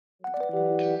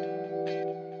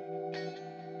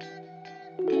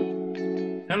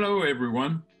Hello,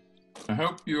 everyone. I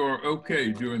hope you are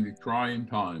okay during the trying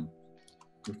time.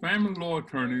 The family law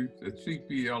attorneys at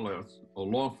CPLS, a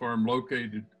law firm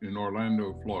located in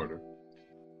Orlando, Florida,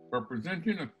 are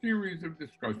presenting a series of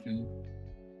discussions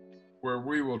where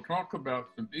we will talk about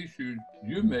some issues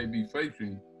you may be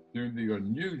facing during the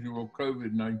unusual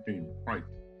COVID-19 crisis.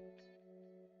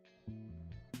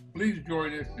 Please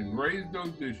join us and raise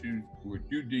those issues which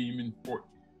you deem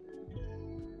important.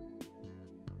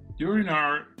 During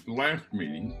our last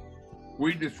meeting,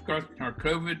 we discussed how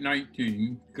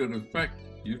COVID-19 could affect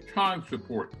your child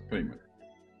support payment.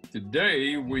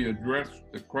 Today, we address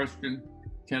the question,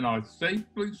 can I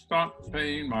safely stop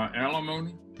paying my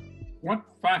alimony? What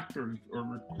factors are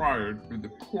required for the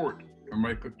court to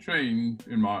make a change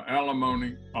in my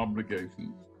alimony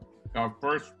obligations? Our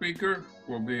first speaker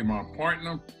will be my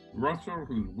partner, Russell,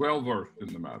 who's well-versed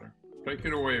in the matter. Take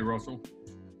it away, Russell.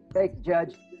 Thank you,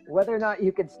 Judge. Whether or not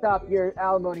you can stop your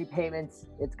alimony payments,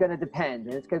 it's going to depend.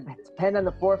 And it's going to depend on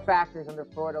the 4 factors under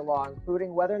Florida law,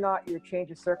 including whether or not your change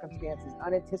of circumstance is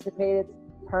unanticipated,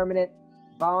 permanent,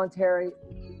 voluntary,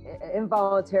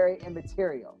 involuntary, and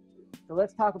material. So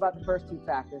let's talk about the first 2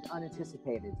 factors,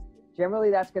 unanticipated.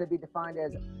 Generally, that's going to be defined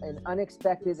as an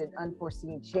unexpected and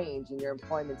unforeseen change in your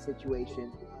employment situation,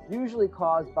 usually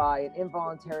caused by an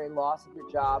involuntary loss of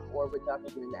your job or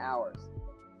reduction in hours.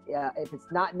 If it's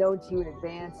not known to you in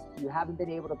advance, you haven't been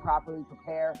able to properly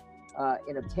prepare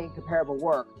and obtain comparable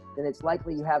work, then it's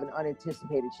likely you have an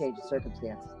unanticipated change in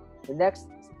circumstances. The next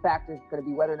factor is going to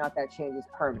be whether or not that change is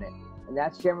permanent. And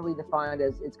that's generally defined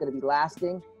as it's going to be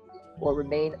lasting or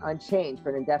remain unchanged for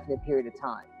an indefinite period of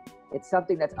time. It's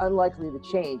something that's unlikely to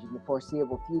change in the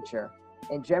foreseeable future.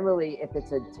 And generally, if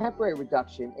it's a temporary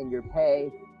reduction in your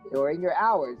pay or in your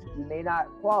hours, you may not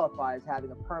qualify as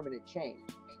having a permanent change.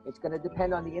 It's going to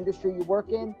depend on the industry you work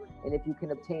in and if you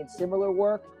can obtain similar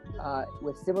work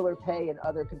with similar pay in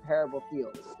other comparable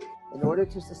fields. In order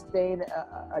to sustain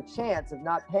a chance of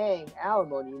not paying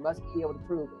alimony, you must be able to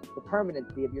prove the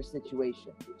permanency of your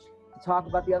situation. To talk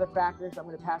about the other factors, I'm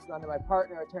going to pass it on to my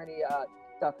partner, Attorney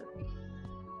Ducker.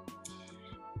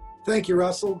 Thank you,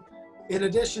 Russell. In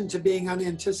addition to being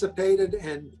unanticipated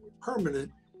and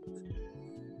permanent,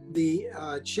 the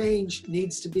change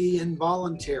needs to be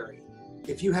involuntary.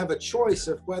 If you have a choice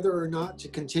of whether or not to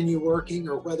continue working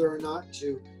or whether or not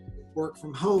to work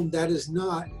from home, that is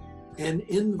not an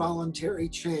involuntary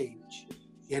change.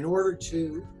 In order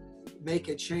to make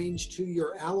a change to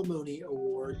your alimony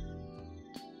award,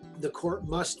 the court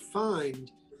must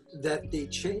find that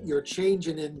your change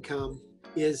in income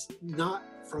is not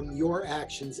from your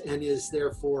actions and is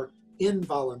therefore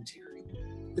involuntary.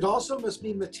 It also must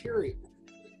be material.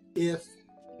 If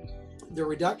the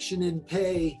reduction in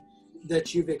pay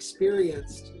that you've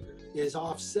experienced is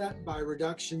offset by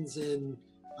reductions in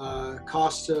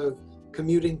costs of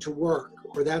commuting to work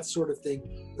or that sort of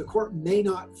thing, the court may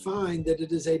not find that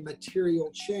it is a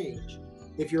material change.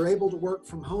 If you're able to work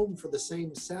from home for the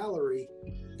same salary,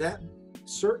 that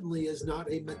certainly is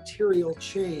not a material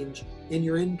change in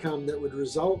your income that would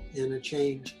result in a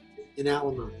change in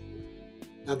alimony.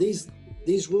 Now, these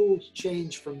rules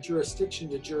change from jurisdiction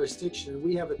to jurisdiction, and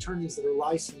we have attorneys that are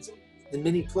licensed in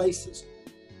many places.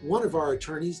 One of our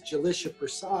attorneys, Jalicha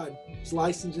Persad, is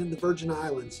licensed in the Virgin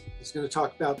Islands. He's going to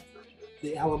talk about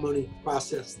the alimony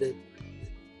process there.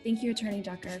 Thank you, Attorney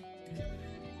Ducker.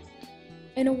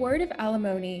 An award of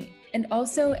alimony and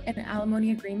also an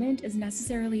alimony agreement is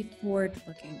necessarily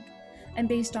forward-looking and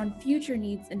based on future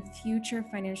needs and future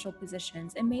financial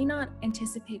positions. It may not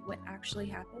anticipate what actually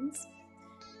happens.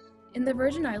 In the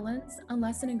Virgin Islands,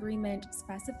 unless an agreement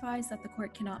specifies that the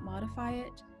court cannot modify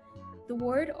it, the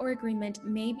award or agreement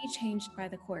may be changed by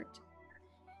the court.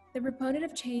 The proponent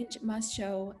of change must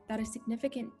show that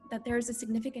there is a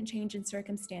significant change in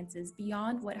circumstances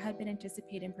beyond what had been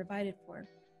anticipated and provided for.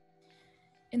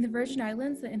 In the Virgin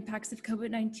Islands, the impacts of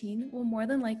COVID-19 will more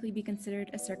than likely be considered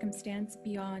a circumstance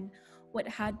beyond what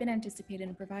had been anticipated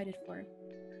and provided for.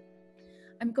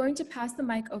 I'm going to pass the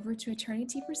mic over to Attorney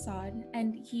T. Persad,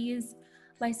 and he is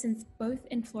licensed both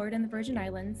in Florida and the Virgin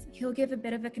Islands. He'll give a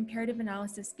bit of a comparative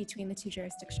analysis between the 2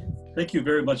 jurisdictions. Thank you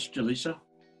very much, Jalicha.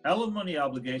 Alimony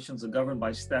obligations are governed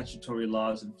by statutory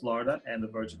laws in Florida and the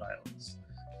Virgin Islands.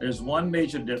 There's one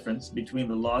major difference between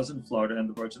the laws in Florida and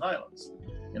the Virgin Islands.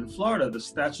 In Florida, the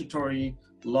statutory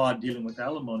law dealing with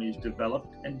alimony is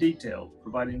developed and detailed,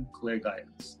 providing clear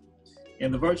guidance.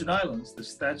 In the Virgin Islands, the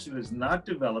statute is not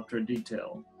developed or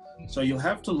detailed, so you'll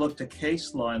have to look to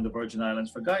case law in the Virgin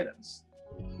Islands for guidance.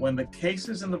 When the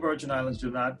cases in the Virgin Islands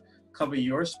do not cover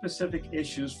your specific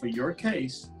issues for your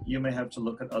case, you may have to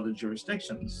look at other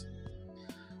jurisdictions.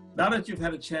 Now that you've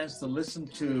had a chance to listen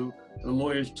to the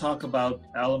lawyers talk about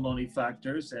alimony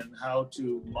factors and how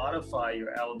to modify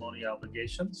your alimony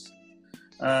obligations,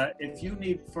 if you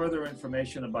need further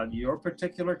information about your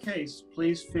particular case,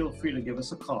 please feel free to give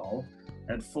us a call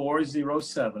at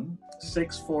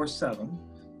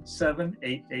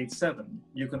 407-647-7887.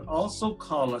 You can also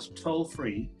call us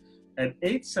toll-free at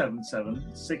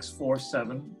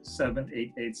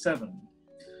 877-647-7887.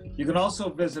 You can also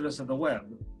visit us on the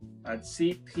web at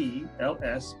cplspa.com.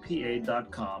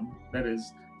 That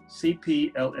is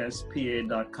cplspa.com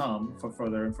for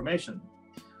further information.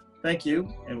 Thank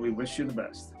you, and we wish you the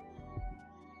best.